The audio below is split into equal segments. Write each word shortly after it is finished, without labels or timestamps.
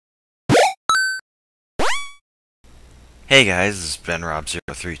Hey guys, this is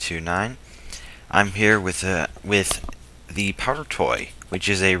BenRob0329. I'm here with the Powder Toy, which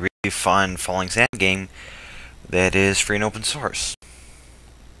is a really fun falling sand game that is free and open source,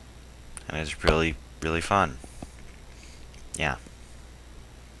 and it's really fun. Yeah.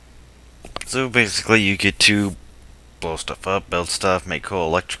 So basically, you get to blow stuff up, build stuff, make cool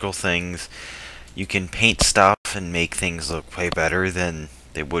electrical things. You can paint stuff and make things look way better than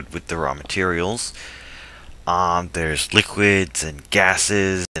they would with the raw materials. There's liquids and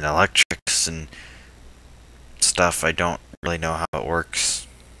gases and electrics and stuff. I don't really know how it works.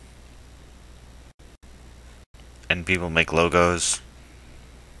 And people make logos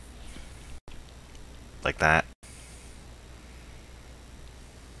like that.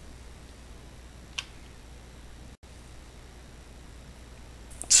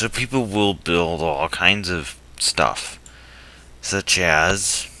 So people will build all kinds of stuff, such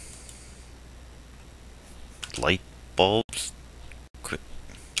as light bulbs?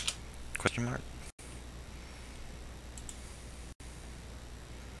 Question mark?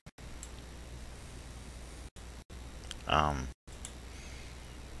 Um.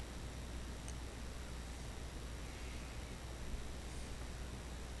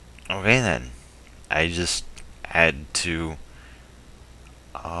 Okay then. I just had to...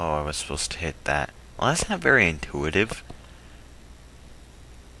 Oh, I was supposed to hit that. Well, that's not very intuitive.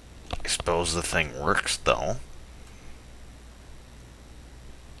 I suppose the thing works, though.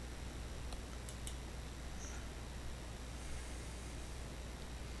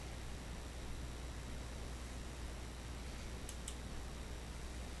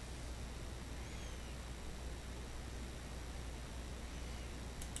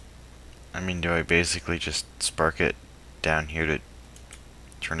 I mean, do I basically just spark it down here to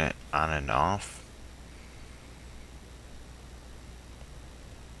turn it on and off?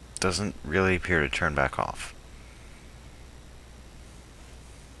 Doesn't really appear to turn back off.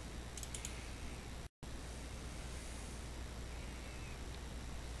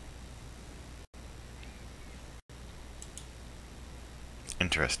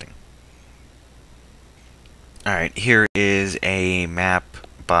 Interesting. Alright, here is a map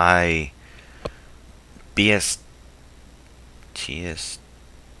by BSTS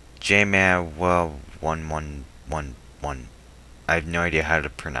JMAW1111. I have no idea how to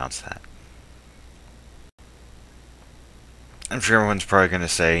pronounce that. I'm sure everyone's probably going to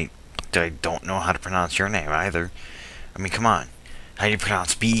say, I don't know how to pronounce your name either. I mean, come on. How do you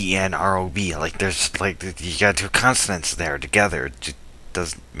pronounce B-E-N-R-O-B? Like, there's, like, you got two consonants there together. It just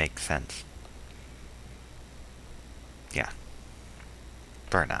doesn't make sense. Yeah.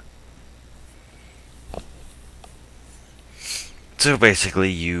 Probably not. So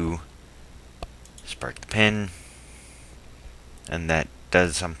basically, you spark the pin, and that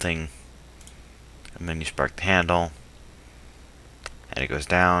does something, and then you spark the handle, and it goes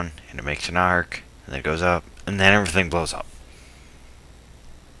down, and it makes an arc, and then it goes up, and then everything blows up.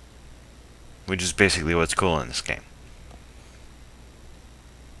 Which is basically what's cool in this game.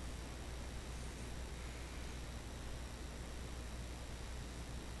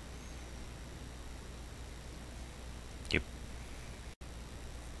 Yep.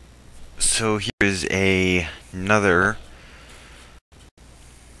 So here's another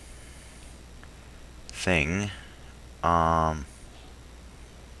thing.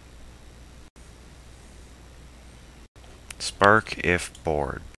 Spark if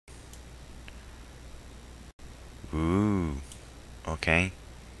bored. Ooh. Okay.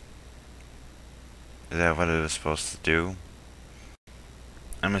 Is that what it was supposed to do?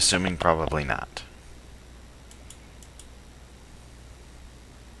 I'm assuming probably not.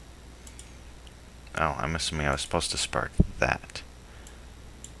 Oh, I'm assuming I was supposed to spark that.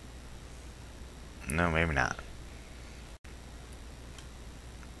 No, maybe not.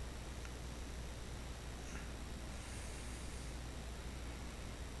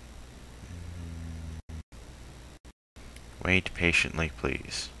 Wait patiently,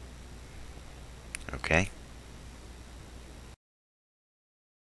 please. Okay.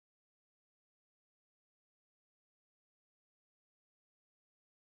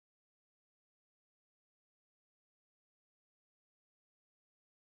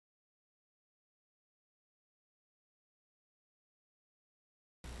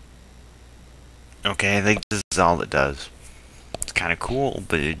 Okay, I think this is all it does. It's kind of cool,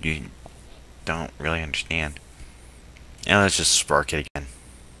 but you don't really understand. Now let's just spark it again.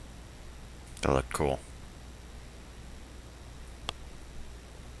 To look cool.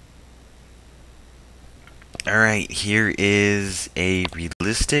 Alright, here is a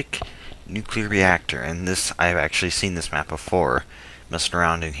realistic nuclear reactor, and I've actually seen this map before, messing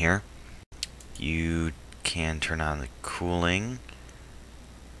around in here. You can turn on the cooling.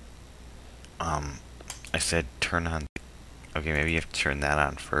 I said turn on. Okay, maybe you have to turn that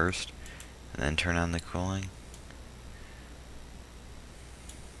on first, and then turn on the cooling.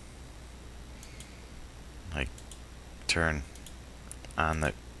 Like, turn on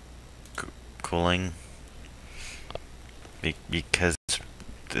the cooling because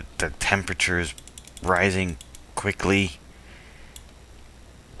the temperature is rising quickly.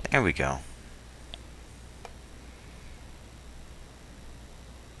 There we go.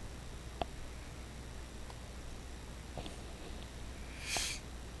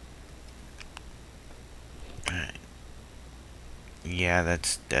 Yeah,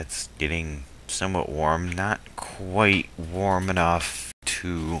 that's getting somewhat warm. Not quite warm enough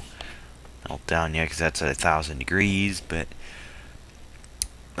to melt down yet, because that's at 1,000 degrees, but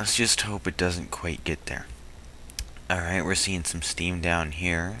let's just hope it doesn't quite get there. Alright, we're seeing some steam down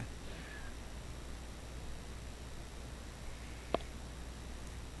here.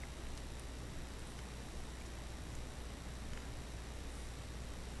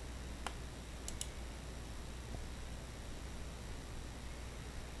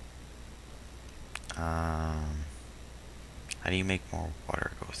 How do you make more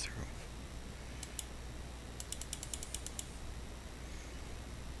water go through?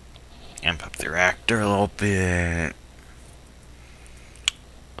 Amp up the reactor a little bit.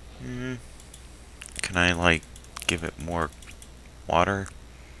 Can I, like, give it more water?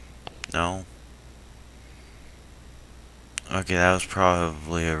 No? Okay, that was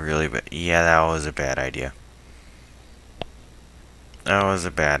probably a really bad... Yeah, that was a bad idea. That was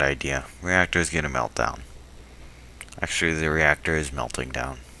a bad idea. Reactor's gonna melt down. Actually, the reactor is melting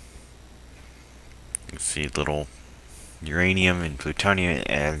down. You can see little uranium and plutonium,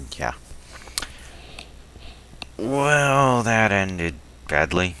 and yeah. Well, that ended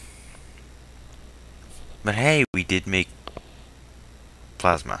badly. But hey, we did make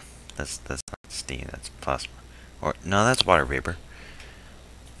plasma. That's not steam, that's plasma. Or, no, that's water vapor.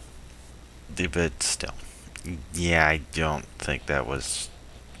 But still. Yeah, I don't think that was...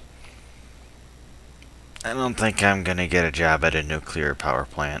 I don't think I'm gonna get a job at a nuclear power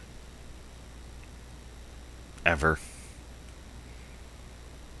plant. Ever.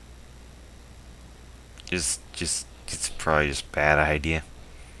 It's probably just a bad idea.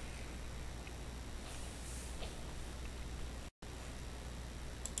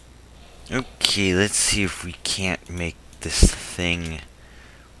 Okay, let's see if we can't make this thing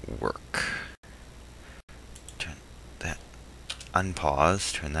work. Turn that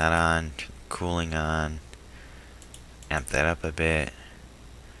unpause, turn that on, turn the cooling on, amp that up a bit.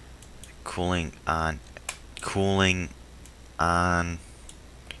 Cooling on, cooling on.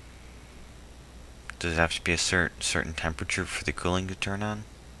 Does it have to be a certain temperature for the cooling to turn on?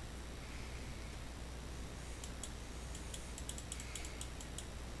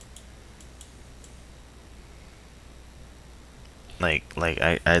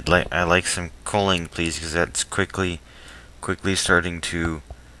 I like some cooling, please, because that's quickly starting to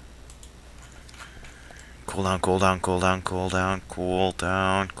cool down, cool down, cool down, cool down, cool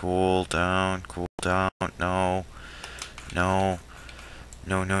down, cool down, cool down. No, no,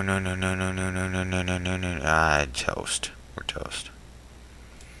 no, no, no, no, no, no, no, no, no, no, no, no, no. Ah, toast. We're toast.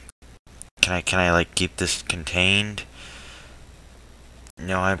 Can I like keep this contained?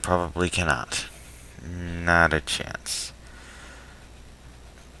 No, I probably cannot. Not a chance.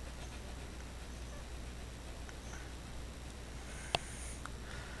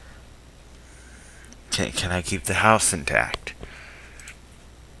 Can I keep the house intact?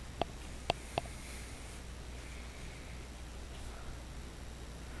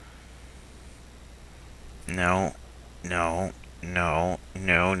 No, no, no,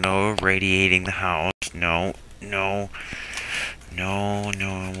 no, no radiating the house. No, no, no,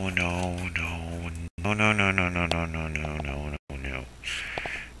 no, no, no, no, no, no, no, no, no, no, no, no, no, no,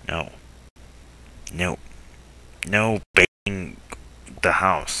 no, no, no, baking the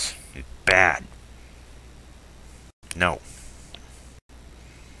house. It's bad. No.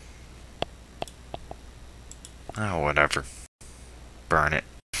 Oh, whatever. Burn it.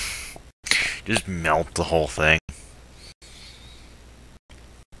 Just melt the whole thing.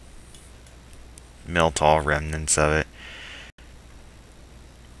 Melt all remnants of it.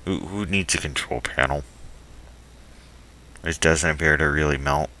 Who needs a control panel? It doesn't appear to really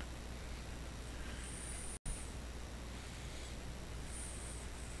melt.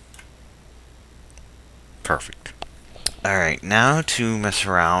 Perfect. Alright, now to mess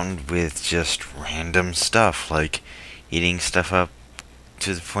around with just random stuff, like heating stuff up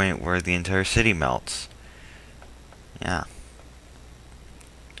to the point where the entire city melts. Yeah.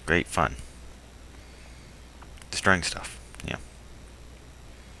 Great fun. destroying stuff. Yeah.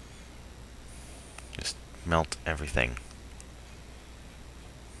 Just melt everything.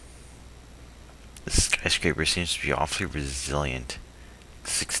 This skyscraper seems to be awfully resilient.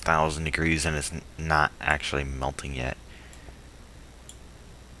 6,000 degrees and it's not actually melting yet.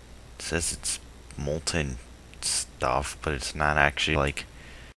 It says it's molten stuff, but it's not actually, like,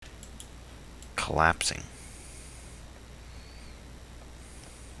 collapsing.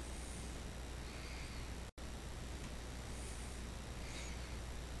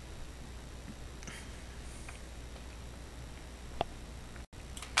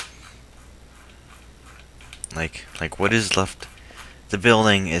 Like what is left? The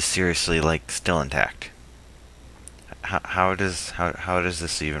building is seriously, like, still intact. How does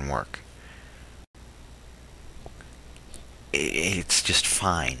this even work? It's just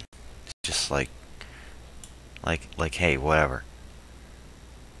fine. It's just like, hey, whatever.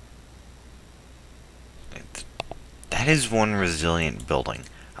 That is one resilient building.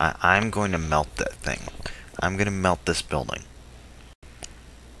 I'm going to melt that thing. I'm going to melt this building.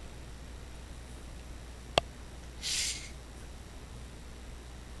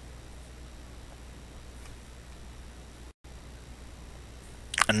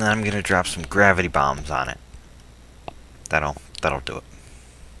 And then I'm going to drop some gravity bombs on it. That'll do it.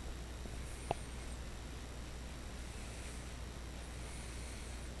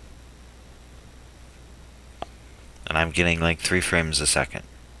 And I'm getting like 3 frames a second.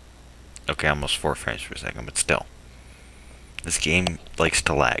 Okay, almost 4 frames per second, but still. This game likes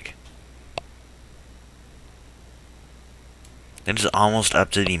to lag. It is almost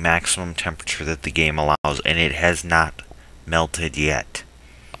up to the maximum temperature that the game allows, and it has not melted yet.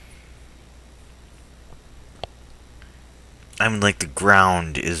 I mean, like, the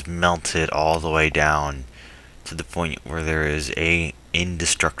ground is melted all the way down to the point where there is a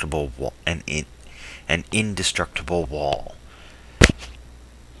indestructible wall, an indestructible wall.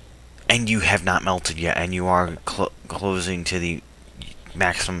 And you have not melted yet, and you are closing to the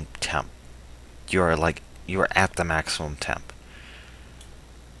maximum temp. You are at the maximum temp.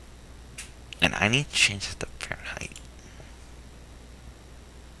 And I need to change it to Fahrenheit.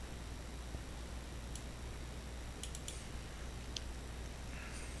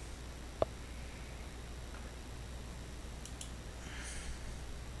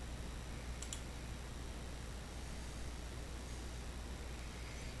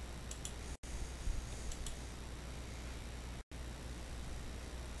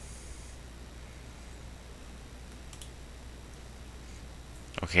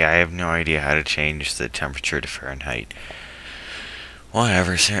 Okay, I have no idea how to change the temperature to Fahrenheit.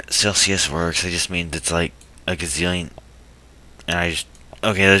 Whatever, Celsius works. It just means it's like a gazillion. And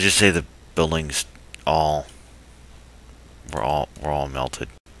okay, let's just say the buildings we're all melted.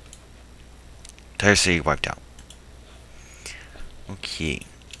 Entire city wiped out. Okay.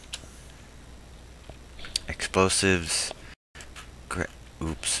 Explosives.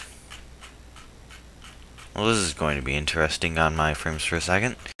 Oops. Well, this is going to be interesting on my frames per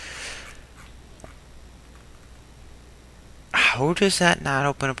second. How does that not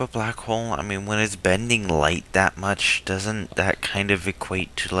open up a black hole? I mean, when it's bending light that much, doesn't that kind of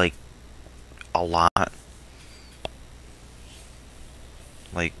equate to, like, a lot?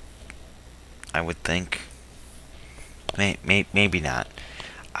 Like, I would think. Maybe not.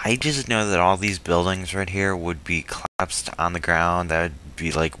 I just know that all these buildings right here would be collapsed on the ground. That would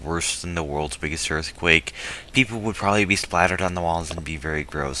be, like, worse than the world's biggest earthquake. People would probably be splattered on the walls and be very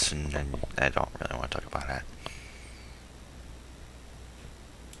gross, and I don't really want to talk about that.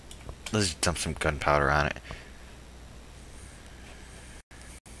 Let's dump some gunpowder on it.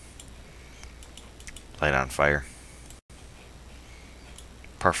 Light on fire.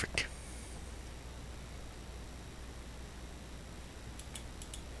 Perfect.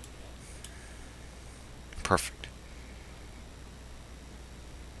 Perfect.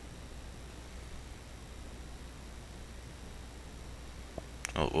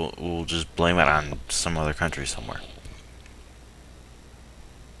 We'll just blame it on some other country somewhere.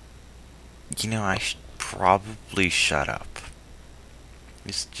 You know, I should probably shut up.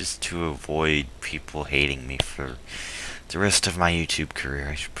 Just to avoid people hating me for the rest of my YouTube career,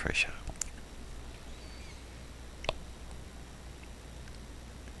 I should probably shut up.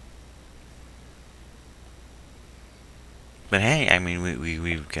 But hey, I mean,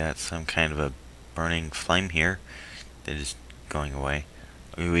 we've got some kind of a burning flame here that is going away.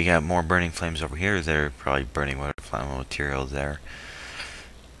 We got more burning flames over here. They're probably burning whatever flammable material is there.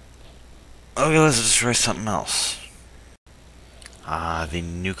 Okay, let's destroy something else. Ah, the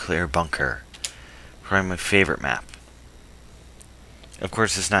nuclear bunker. Probably my favorite map. Of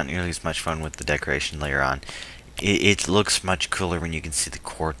course, it's not nearly as much fun with the decoration layer on. It looks much cooler when you can see the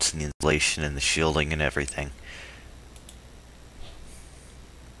quartz and the insulation and the shielding and everything.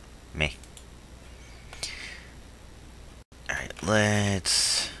 Me. Alright,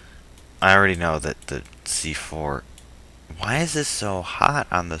 let's... I already know that the C4... Why is this so hot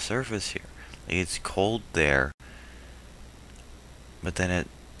on the surface here? Like, it's cold there. But then it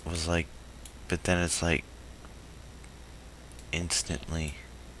was like... But then it's like... Instantly...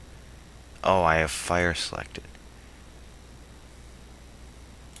 Oh, I have fire selected.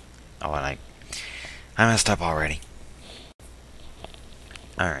 Oh, and I messed up already.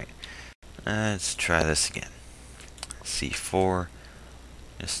 Alright. Let's try this again. C4.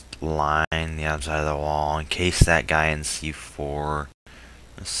 Just line the outside of the wall. Encase that guy in C4.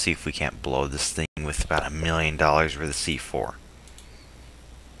 Let's see if we can't blow this thing with about $1 million worth of C4.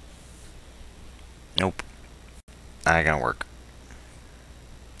 Nope. Not gonna work.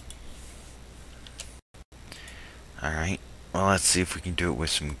 Alright. Well, let's see if we can do it with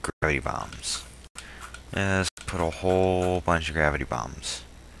some gravity bombs. Let's put a whole bunch of gravity bombs.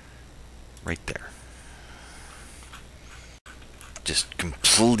 Right there. Just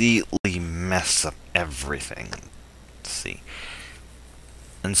completely mess up everything. Let's see.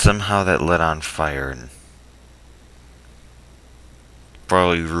 And somehow that lit on fire and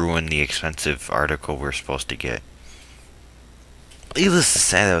probably ruined the expensive article we're supposed to get. Needless to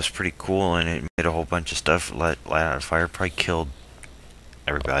say, that was pretty cool, and it made a whole bunch of stuff light on fire. Probably killed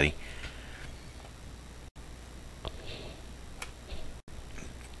everybody.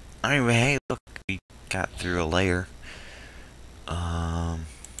 Anyway, hey, look, we got through a layer.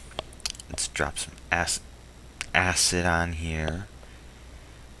 Let's drop some acid on here.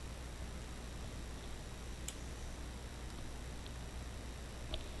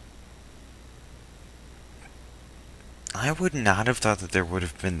 I would not have thought that there would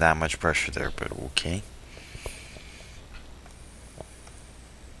have been that much pressure there, but okay.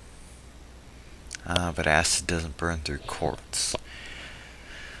 But acid doesn't burn through quartz.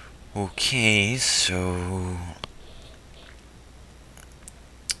 Okay, so...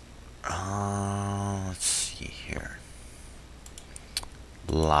 let's see here.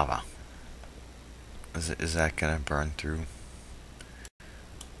 Lava. Is that gonna burn through?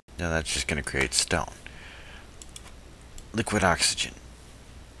 No, that's just gonna create stone. Liquid oxygen.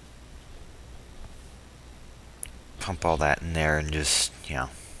 Pump all that in there and just, you know,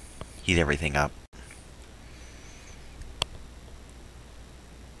 heat everything up.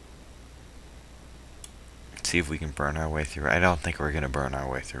 See if we can burn our way through. I don't think we're gonna burn our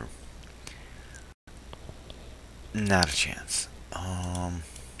way through. Not a chance.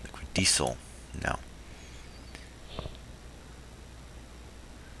 Liquid diesel. No.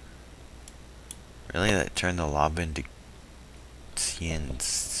 Really? That turned the lava into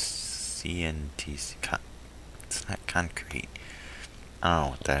CNT. It's not concrete. I don't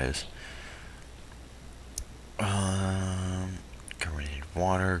know what that is. Carbonated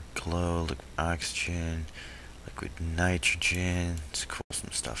water, glow, liquid oxygen, liquid nitrogen. Let's cool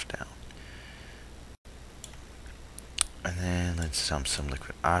some stuff down. And then let's dump some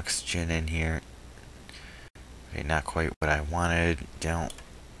liquid oxygen in here. Okay, not quite what I wanted. Don't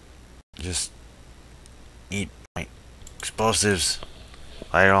just eat my explosives.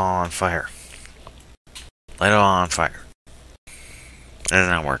 Light it all on fire. Light it all on fire. That's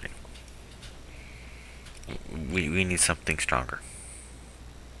not working. We need something stronger.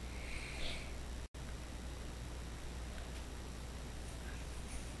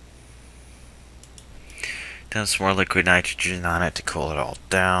 Dump some more liquid nitrogen on it to cool it all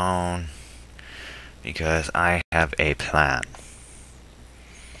down. Because I have a plan.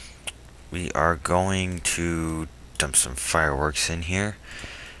 We are going to dump some fireworks in here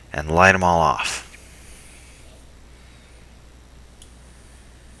and light them all off.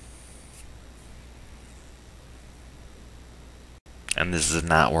 And this is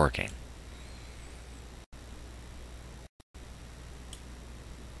not working.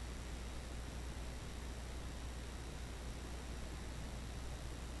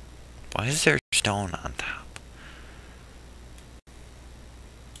 Why is there stone on top?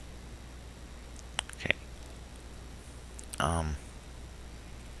 Okay.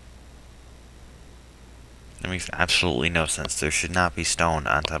 That makes absolutely no sense. There should not be stone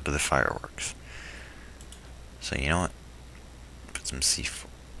on top of the fireworks. So you know what? Put some C4.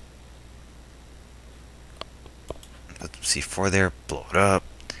 Put some C4 there, blow it up,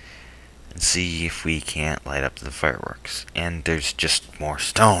 and see if we can't light up the fireworks. And there's just more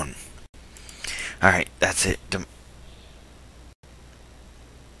stone. Alright, that's it.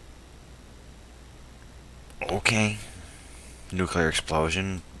 Okay. Nuclear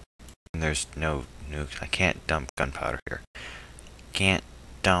explosion. There's no nukes. I can't dump gunpowder here. Can't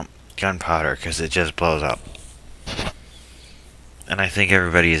dump gunpowder because it just blows up. And I think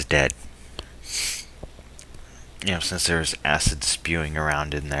everybody is dead. You know, since there's acid spewing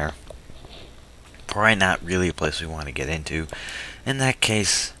around in there. Probably not really a place we want to get into. In that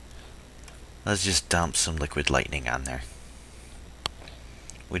case, let's just dump some liquid lightning on there.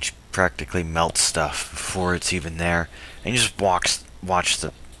 Which practically melts stuff before it's even there. And you just watch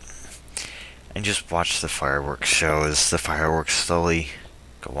the fireworks show as the fireworks slowly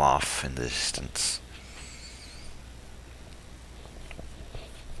go off in the distance.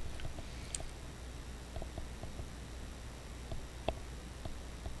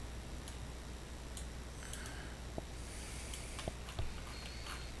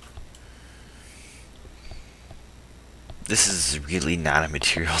 This is really not a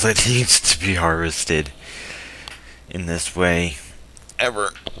material that needs to be harvested in this way,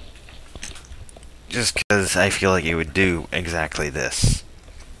 ever. Just because I feel like it would do exactly this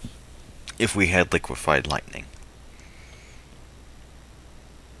if we had liquefied lightning.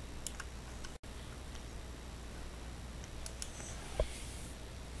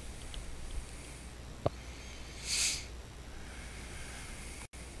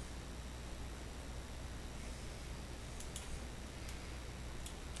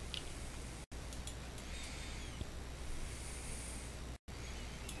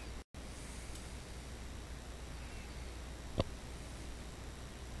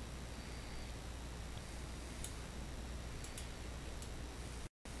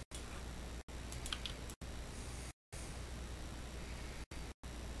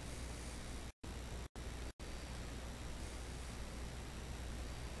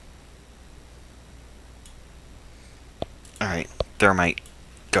 Alright, thermite,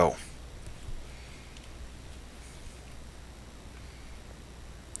 go.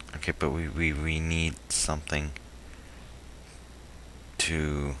 Okay, but we need something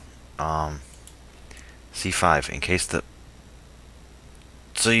to, C5, in case the...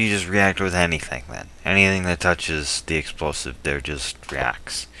 So you just react with anything, then. Anything that touches the explosive there just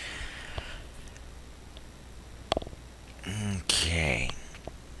reacts. Okay.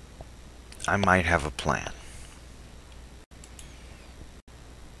 I might have a plan.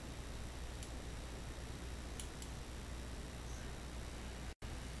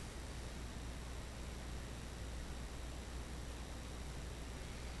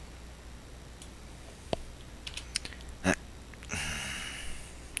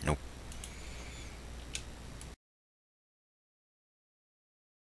 Nope.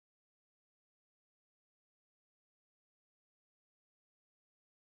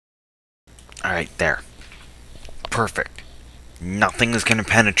 Alright, there. Perfect. Nothing is going to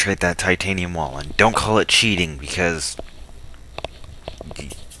penetrate that titanium wall. And don't call it cheating, because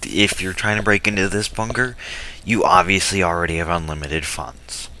if you're trying to break into this bunker, you obviously already have unlimited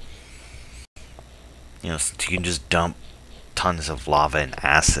funds. You know, so you can just dump tons of lava and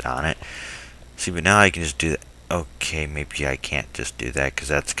acid on it. See, but now I can just do that. Okay, maybe I can't just do that, because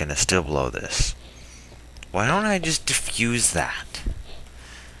that's going to still blow this. Why don't I just diffuse that?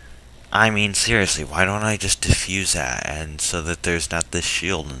 I mean, seriously, why don't I just diffuse that, and so that there's not this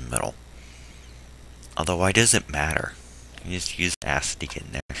shield in the middle? Although, why does it matter? You just use acid to get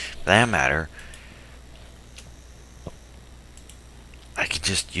in there. For that matter, I could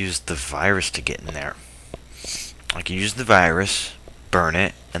just use the virus to get in there. I can use the virus, burn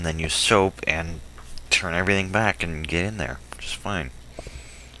it, and then use soap and turn everything back and get in there. Just fine.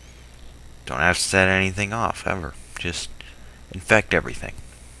 Don't have to set anything off, ever. Just infect everything.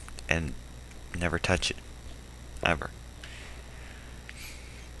 And never touch it. Ever.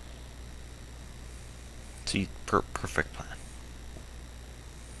 See, perfect plan.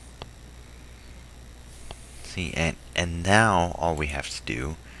 See, and now all we have to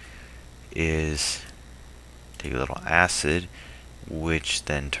do is take a little acid, which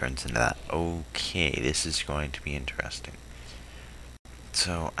then turns into that. Okay, this is going to be interesting.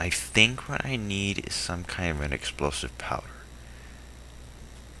 So I think what I need is some kind of an explosive powder.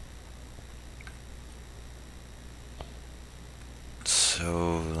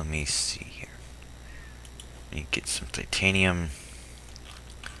 So let me see here. Let me get some titanium.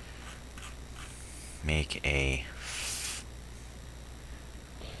 Make a...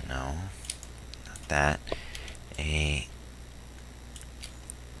 No, not that. A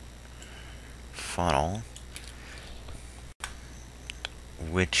funnel,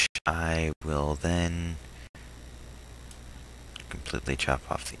 which I will then completely chop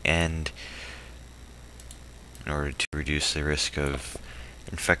off the end in order to reduce the risk of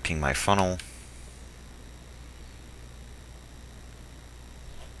infecting my funnel.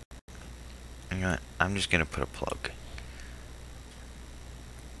 You know what? I'm just gonna put a plug.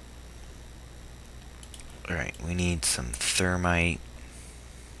 Alright, we need some thermite.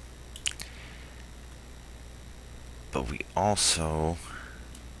 But we also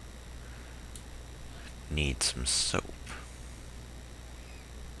need some soap.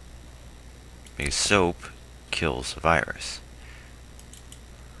 Because soap kills a virus.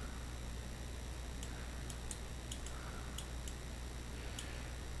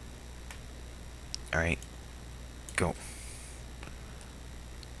 Alright, go.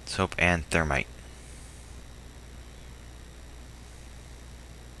 Soap and thermite.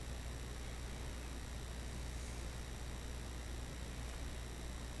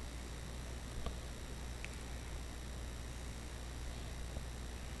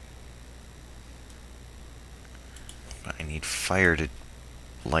 I need fire to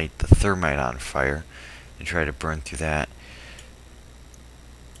light the thermite on fire and try to burn through that.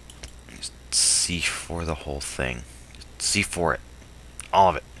 Just C4 the whole thing. Just C4 it. All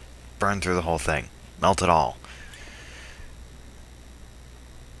of it. Burn through the whole thing. Melt it all.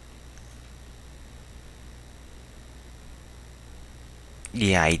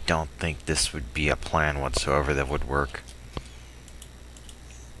 Yeah, I don't think this would be a plan whatsoever that would work.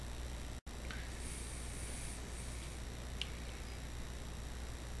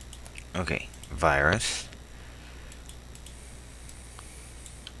 Okay, virus.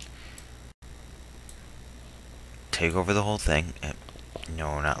 Take over the whole thing.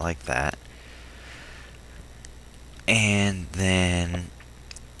 No, not like that. And then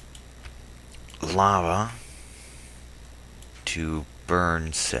lava to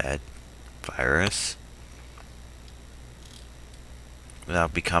burn said virus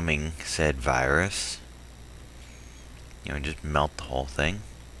without becoming said virus. You know, just melt the whole thing.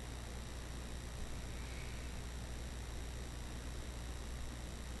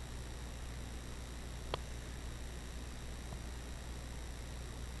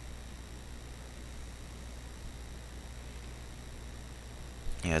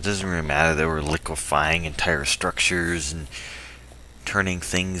 Yeah, it doesn't really matter that we're liquefying entire structures and turning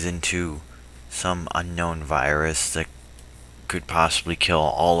things into some unknown virus that could possibly kill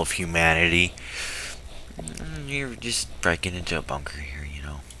all of humanity. You're just breaking into a bunker here, you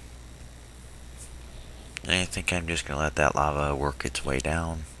know. And I think I'm just gonna let that lava work its way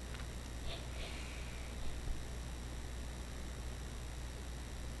down.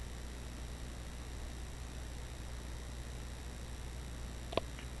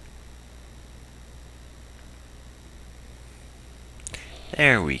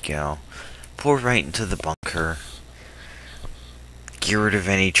 There we go. Pour right into the bunker. Get rid of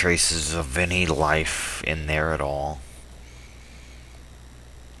any traces of any life in there at all.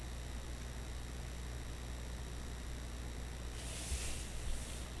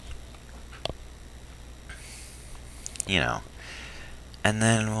 You know. And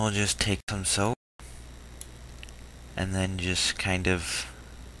then we'll just take some soap. And then just kind of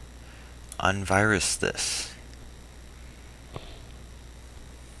unvirus this.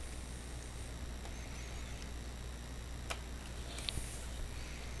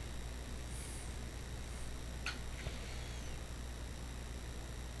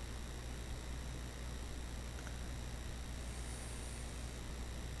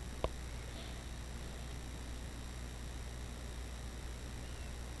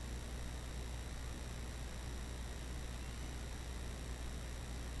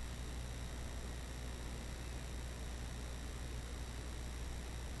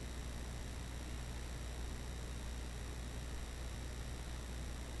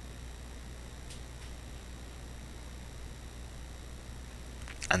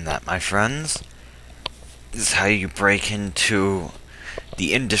 And that, my friends, is how you break into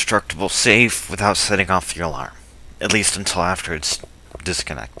the indestructible safe without setting off the alarm. At least until after it's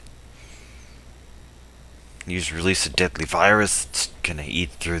disconnected. You just release a deadly virus that's gonna eat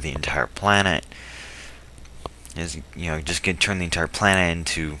through the entire planet. Just gonna turn the entire planet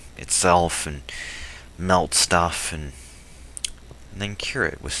into itself and melt stuff and then cure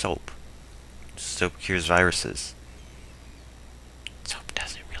it with soap. Soap cures viruses. Soap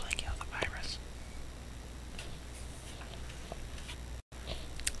doesn't really kill the virus.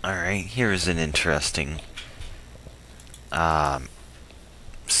 Alright, here's an interesting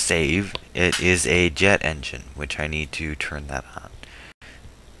save. It is a jet engine, which I need to turn that on.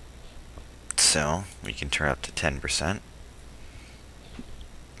 So, we can turn up to 10%.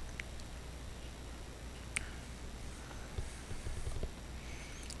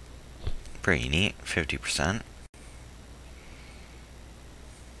 Pretty neat, 50%.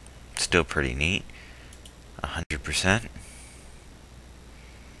 Still pretty neat. 100%.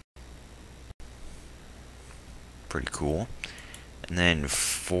 Pretty cool. And then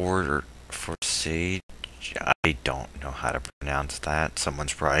for Sage, I don't know how to pronounce that.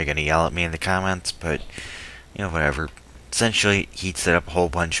 Someone's probably gonna yell at me in the comments, but you know, whatever. Essentially, heats it up a whole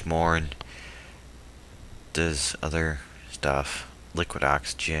bunch more and does other stuff. Liquid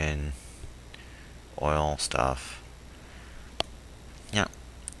oxygen, oil stuff. Yeah.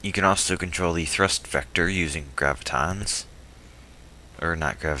 You can also control the thrust vector using gravitons. Or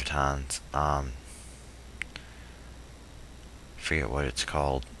not gravitons, forget what it's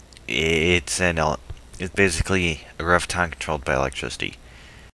called. It's basically a graviton controlled by electricity.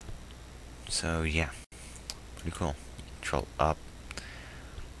 So yeah, pretty cool. Control up.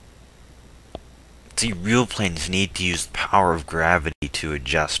 See, real planes need to use the power of gravity to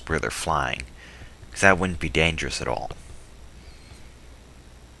adjust where they're flying, because that wouldn't be dangerous at all.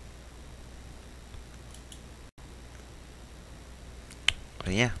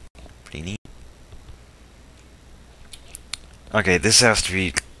 But yeah, pretty neat. Okay, this has to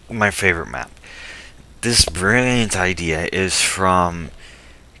be my favorite map. This brilliant idea is from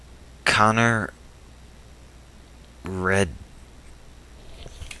Connor Red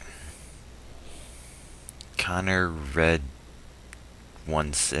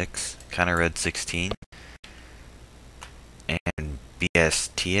 16, and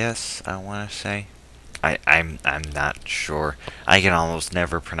BSTS, I want to say. I'm not sure. I can almost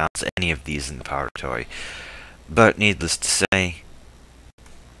never pronounce any of these in the Powder Toy. But needless to say,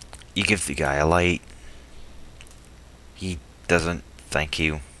 you give the guy a light. He doesn't thank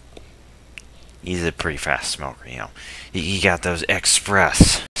you. He's a pretty fast smoker, you know. He got those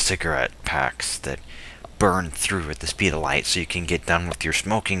express cigarette packs that burn through at the speed of light so you can get done with your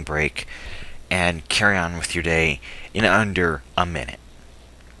smoking break and carry on with your day in under a minute.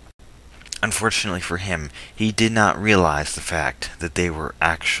 Unfortunately for him, he did not realize the fact that they were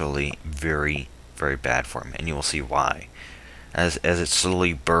actually very, very bad for him, and you will see why. As it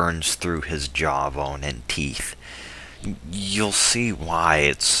slowly burns through his jawbone and teeth, you'll see why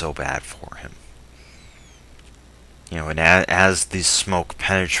it's so bad for him. You know, and as the smoke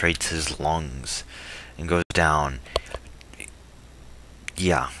penetrates his lungs and goes down,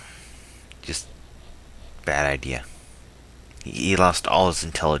 yeah, just bad idea. He lost all his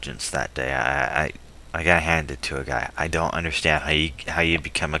intelligence that day. I got handed to a guy. I don't understand how you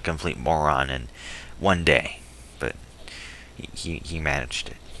become a complete moron in one day, but he managed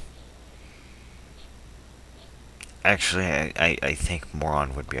it. Actually, I think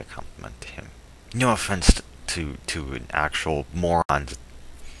moron would be a compliment to him. No offense to an actual moron.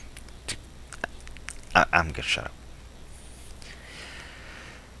 I'm gonna shut up.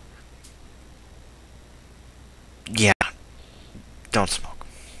 Yeah, don't smoke.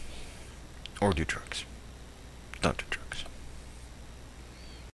 Or do drugs. Don't do drugs.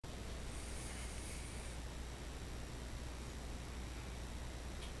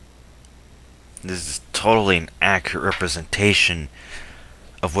 This is totally an accurate representation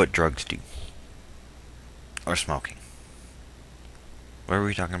of what drugs do. Or smoking. What were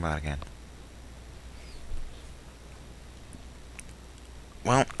we talking about again?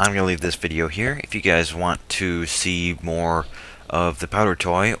 Well, I'm going to leave this video here. If you guys want to see more of the Powder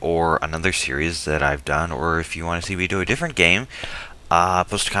Toy or another series that I've done, or if you want to see me do a different game,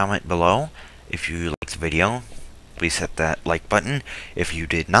 post a comment below. If you liked the video, please hit that like button. If you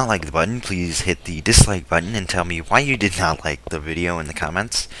did not like the button, please hit the dislike button and tell me why you did not like the video in the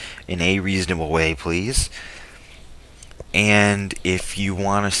comments in a reasonable way, please. And if you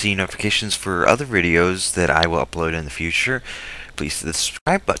want to see notifications for other videos that I will upload in the future, please hit the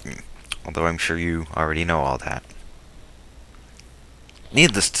subscribe button, although I'm sure you already know all that.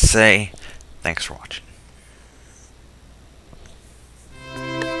 Needless to say, thanks for watching.